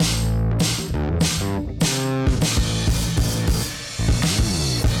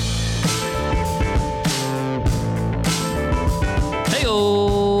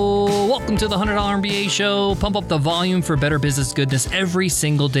to the $100 MBA show. Pump up the volume for better business goodness every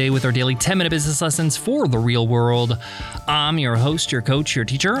single day with our daily 10-minute business lessons for the real world. I'm your host, your coach, your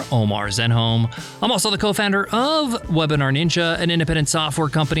teacher, Omar Zenhom. I'm also the co-founder of Webinar Ninja, an independent software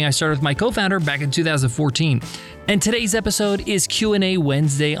company I started with my co-founder back in 2014. And today's episode is Q&A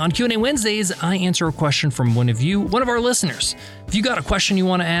Wednesday. On Q&A Wednesdays, I answer a question from one of our listeners. If you got a question you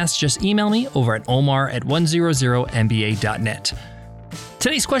want to ask, just email me over at omar@100mba.net.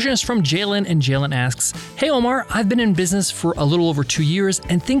 Today's question is from Jalen, and Jalen asks, "Hey Omar, I've been in business for a little over 2 years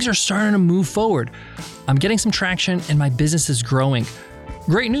and things are starting to move forward. I'm getting some traction and my business is growing.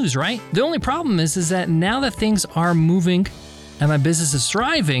 Great news, right? The only problem is that now that things are moving and my business is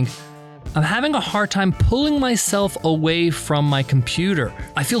thriving, I'm having a hard time pulling myself away from my computer.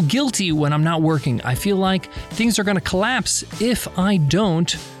 I feel guilty when I'm not working. I feel like things are going to collapse if I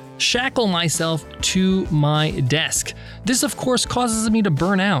don't shackle myself to my desk. This, of course, causes me to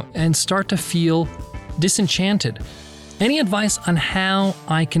burn out and start to feel disenchanted. Any advice on how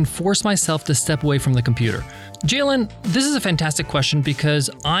I can force myself to step away from the computer?" Jalen, this is a fantastic question because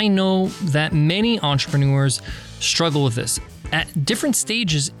I know that many entrepreneurs struggle with this at different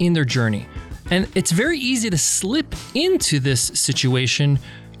stages in their journey. And it's very easy to slip into this situation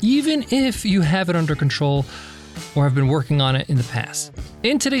even if you have it under control or have been working on it in the past.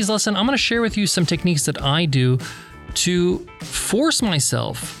 In today's lesson, I'm going to share with you some techniques that I do to force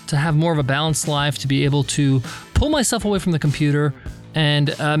myself to have more of a balanced life, to be able to pull myself away from the computer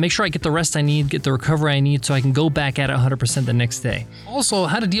and make sure I get the rest I need, get the recovery I need so I can go back at it 100% the next day. Also,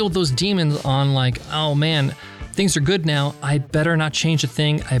 how to deal with those demons on like, oh man, things are good now, I better not change a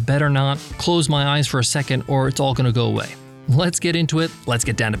thing, I better not close my eyes for a second or it's all going to go away. Let's get into it. Let's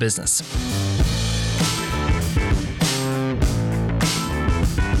get down to business.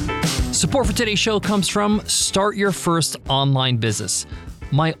 Support for today's show comes from Start Your First Online Business,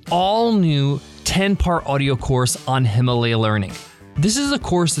 my all-new 10-part audio course on Himalaya Learning. This is a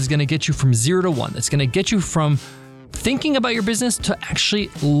course that's going to get you from 0 to 1. It's going to get you from thinking about your business to actually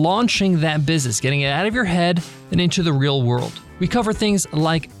launching that business, getting it out of your head and into the real world. We cover things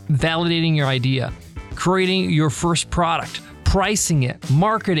like validating your idea, creating your first product, pricing it,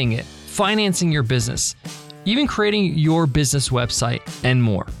 marketing it, financing your business, even creating your business website, and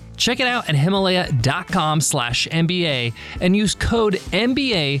more. Check it out at himalaya.com/MBA and use code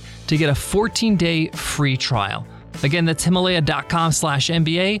MBA to get a 14-day free trial. Again, that's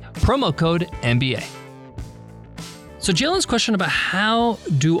himalaya.com/MBA, promo code MBA. So Jalen's question about how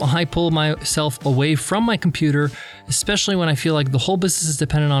do I pull myself away from my computer, especially when I feel like the whole business is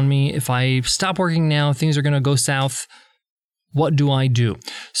dependent on me. If I stop working now, things are going to go south. What do I do?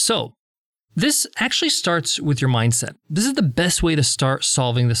 So this actually starts with your mindset. This is the best way to start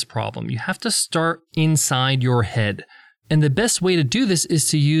solving this problem. You have to start inside your head. And the best way to do this is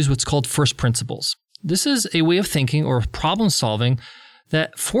to use what's called first principles. This is a way of thinking or problem solving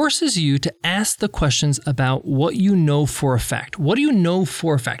that forces you to ask the questions about what you know for a fact. What do you know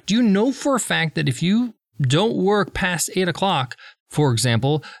for a fact? Do you know for a fact that if you don't work past 8 o'clock, for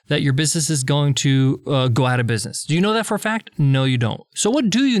example, that your business is going to go out of business? Do you know that for a fact? No, you don't. So what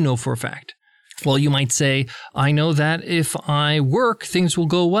do you know for a fact? Well, you might say, I know that if I work, things will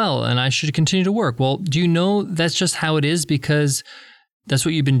go well and I should continue to work. Well, do you know that's just how it is because that's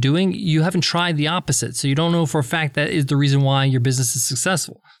what you've been doing? You haven't tried the opposite. So you don't know for a fact that is the reason why your business is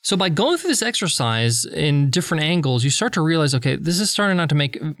successful. So by going through this exercise in different angles, you start to realize, okay, this is starting not to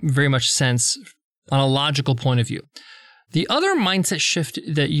make very much sense on a logical point of view. The other mindset shift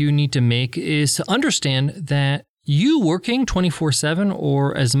that you need to make is to understand that you working 24/7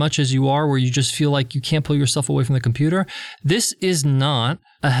 or as much as you are where you just feel like you can't pull yourself away from the computer, this is not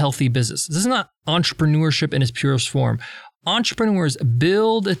a healthy business. This is not entrepreneurship in its purest form. Entrepreneurs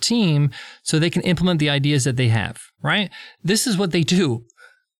build a team so they can implement the ideas that they have, right? This is what they do.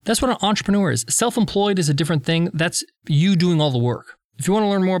 That's what an entrepreneur is. Self-employed is a different thing. That's you doing all the work. If you want to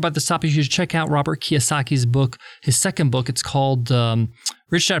learn more about this topic, you should check out Robert Kiyosaki's book, his second book. It's called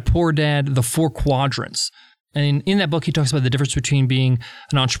Rich Dad, Poor Dad, The Four Quadrants. And in that book, he talks about the difference between being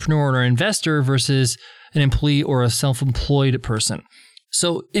an entrepreneur or an investor versus an employee or a self-employed person.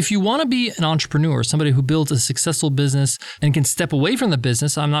 So if you want to be an entrepreneur, somebody who builds a successful business and can step away from the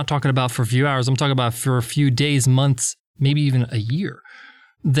business, I'm not talking about for a few hours, I'm talking about for a few days, months, maybe even a year,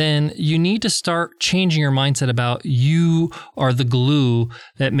 then you need to start changing your mindset about you are the glue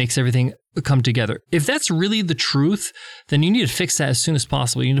that makes everything come together. If that's really the truth, then you need to fix that as soon as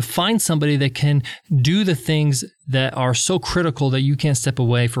possible. You need to find somebody that can do the things that are so critical that you can't step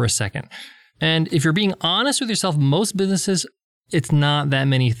away for a second. And if you're being honest with yourself, most businesses it's not that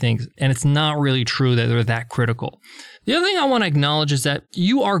many things, and it's not really true that they're that critical. The other thing I want to acknowledge is that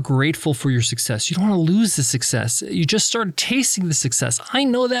you are grateful for your success. You don't want to lose the success. You just started tasting the success. I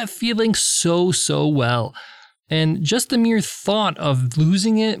know that feeling so well. And just the mere thought of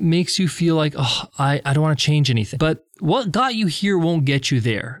losing it makes you feel like, oh, I don't want to change anything. But what got you here won't get you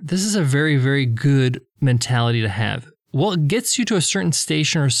there. This is a very, very good mentality to have. What gets you to a certain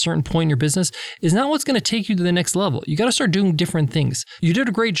station or a certain point in your business is not what's going to take you to the next level. You got to start doing different things. You did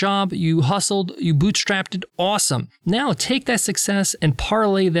a great job. You hustled. You bootstrapped it. Awesome. Now take that success and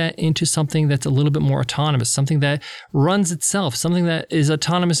parlay that into something that's a little bit more autonomous, something that runs itself, something that is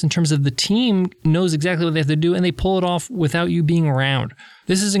autonomous in terms of the team knows exactly what they have to do and they pull it off without you being around.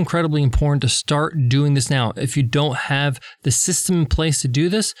 This is incredibly important to start doing this now. If you don't have the system in place to do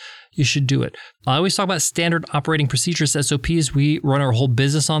this, you should do it. I always talk about standard operating procedures, SOPs. We run our whole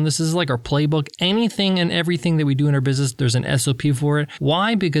business on this. This is like our playbook. Anything and everything that we do in our business, there's an SOP for it.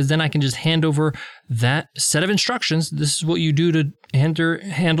 Why? Because then I can just hand over that set of instructions. This is what you do to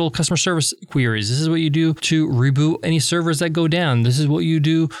handle customer service queries. This is what you do to reboot any servers that go down. This is what you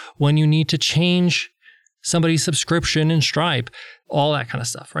do when you need to change somebody's subscription in Stripe, all that kind of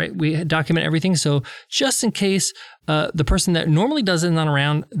stuff, right? We document everything. So just in case the person that normally does it is not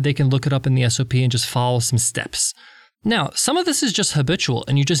around, they can look it up in the SOP and just follow some steps. Now, some of this is just habitual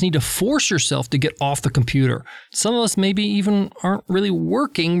and you just need to force yourself to get off the computer. Some of us maybe even aren't really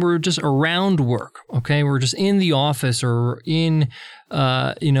working. We're just around work, okay? We're just in the office or in,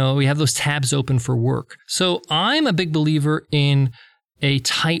 we have those tabs open for work. So I'm a big believer in a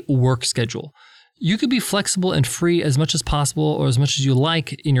tight work schedule. You could be flexible and free as much as possible or as much as you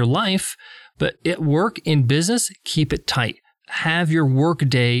like in your life, but at work, in business, keep it tight. Have your work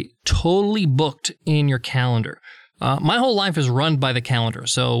day totally booked in your calendar. My whole life is run by the calendar.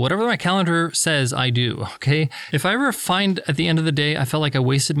 So whatever my calendar says, I do, okay? If I ever find at the end of the day, I felt like I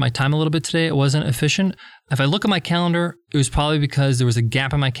wasted my time a little bit today, it wasn't efficient. If I look at my calendar, it was probably because there was a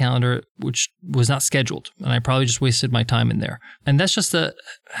gap in my calendar, which was not scheduled. And I probably just wasted my time in there. And that's just the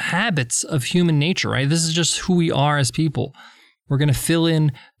habits of human nature, right? This is just who we are as people. We're going to fill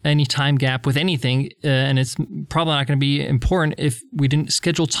in any time gap with anything, and it's probably not going to be important if we didn't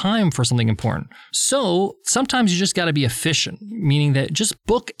schedule time for something important. So sometimes you just got to be efficient, meaning that just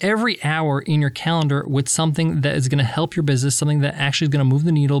book every hour in your calendar with something that is going to help your business, something that actually is going to move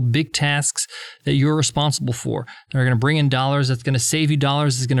the needle, big tasks that you're responsible for, that are going to bring in dollars, that's going to save you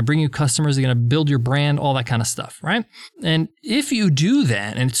dollars, that's going to bring you customers, that's going to build your brand, all that kind of stuff, right? And if you do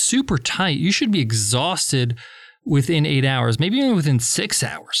that and it's super tight, you should be exhausted within 8 hours, maybe even within 6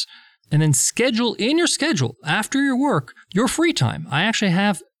 hours. And then schedule in your schedule after your work, your free time. I actually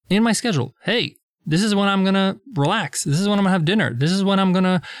have in my schedule, hey, this is when I'm going to relax. This is when I'm going to have dinner. This is when I'm going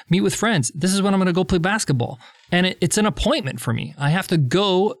to meet with friends. This is when I'm going to go play basketball. And it's an appointment for me. I have to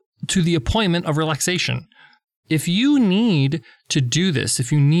go to the appointment of relaxation. If you need to do this,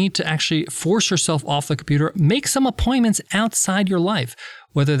 if you need to actually force yourself off the computer, make some appointments outside your life,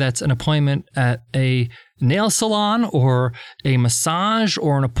 whether that's an appointment at a nail salon or a massage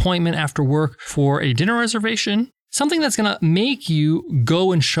or an appointment after work for a dinner reservation, something that's going to make you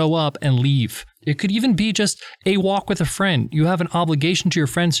go and show up and leave. It could even be just a walk with a friend. You have an obligation to your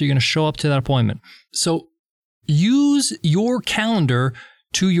friend, so you're going to show up to that appointment. So use your calendar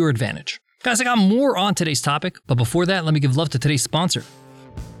to your advantage. Guys, I got more on today's topic, but before that, let me give love to today's sponsor.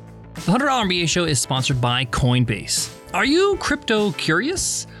 The $100 MBA Show is sponsored by Coinbase. Are you crypto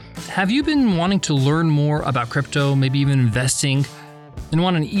curious? Have you been wanting to learn more about crypto, maybe even investing, and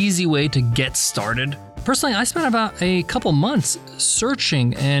want an easy way to get started? Personally, I spent about a couple months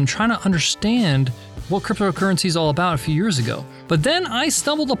searching and trying to understand what cryptocurrency is all about a few years ago. But then I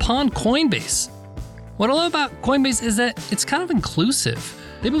stumbled upon Coinbase. What I love about Coinbase is that it's kind of inclusive.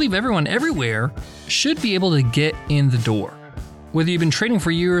 They believe everyone everywhere should be able to get in the door. Whether you've been trading for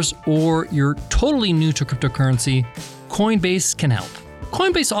years or you're totally new to cryptocurrency, Coinbase can help.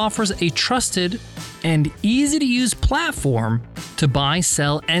 Coinbase offers a trusted and easy-to-use platform to buy,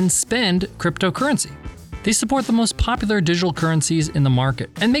 sell, and spend cryptocurrency. They support the most popular digital currencies in the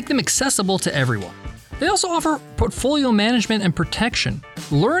market and make them accessible to everyone. They also offer portfolio management and protection,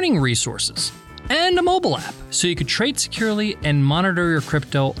 learning resources, and a mobile app so you could trade securely and monitor your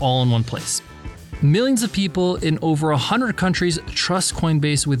crypto all in one place. Millions of people in over 100 countries trust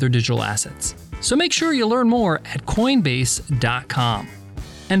Coinbase with their digital assets. So make sure you learn more at Coinbase.com.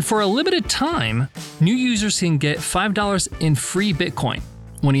 And for a limited time, new users can get $5 in free Bitcoin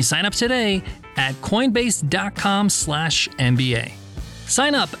when you sign up today at Coinbase.com/MBA.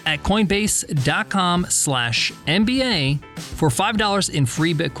 Sign up at Coinbase.com/MBA for $5 in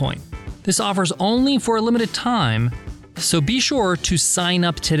free Bitcoin. This offer's only for a limited time, So be sure to sign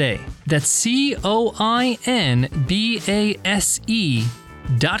up today. That's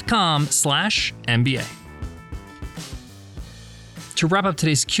coinbase.com/MBA. To wrap up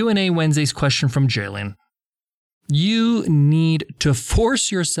today's Q&A Wednesday's question from Jalen, you need to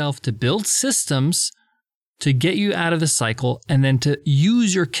force yourself to build systems to get you out of the cycle, and then to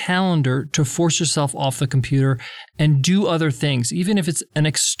use your calendar to force yourself off the computer and do other things, even if it's an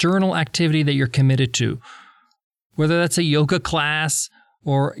external activity that you're committed to, whether that's a yoga class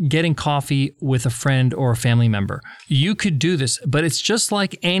or getting coffee with a friend or a family member. You could do this, but it's just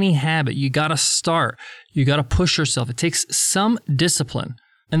like any habit. You got to start. You got to push yourself. It takes some discipline.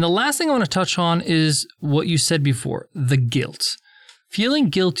 And the last thing I want to touch on is what you said before, the guilt. Feeling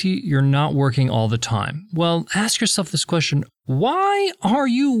guilty you're not working all the time. Well, ask yourself this question. Why are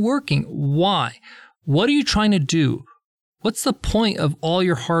you working? Why? What are you trying to do? What's the point of all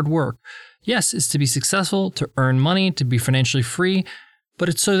your hard work? Yes, it's to be successful, to earn money, to be financially free, but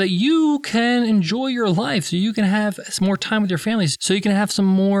it's so that you can enjoy your life, so you can have some more time with your families, so you can have some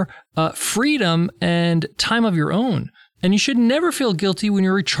more freedom and time of your own. And you should never feel guilty when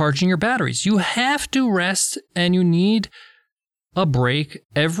you're recharging your batteries. You have to rest, and you need a break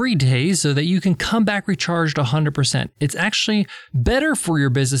every day so that you can come back recharged 100%. It's actually better for your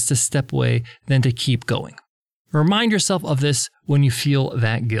business to step away than to keep going. Remind yourself of this when you feel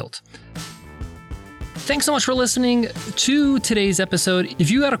that guilt. Thanks so much for listening to today's episode. If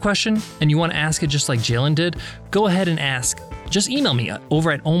you got a question and you want to ask it just like Jalen did, go ahead and ask. Just email me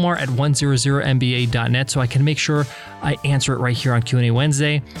over at omar@100mba.net so I can make sure I answer it right here on Q&A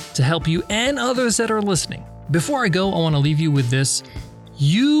Wednesday to help you and others that are listening. Before I go, I want to leave you with this.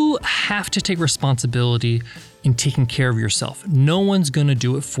 You have to take responsibility in taking care of yourself. No one's going to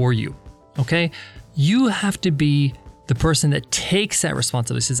do it for you, okay? You have to be the person that takes that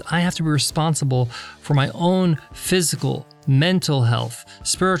responsibility. Says, I have to be responsible for my own physical, mental health,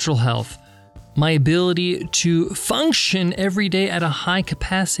 spiritual health, my ability to function every day at a high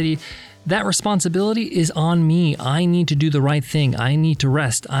capacity. That responsibility is on me. I need to do the right thing. I need to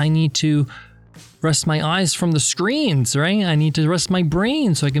rest. I need to rest my eyes from the screens, right? I need to rest my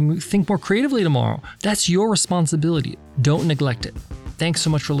brain so I can think more creatively tomorrow. That's your responsibility. Don't neglect it. Thanks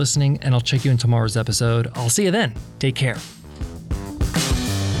so much for listening, and I'll check you in tomorrow's episode. I'll see you then. Take care.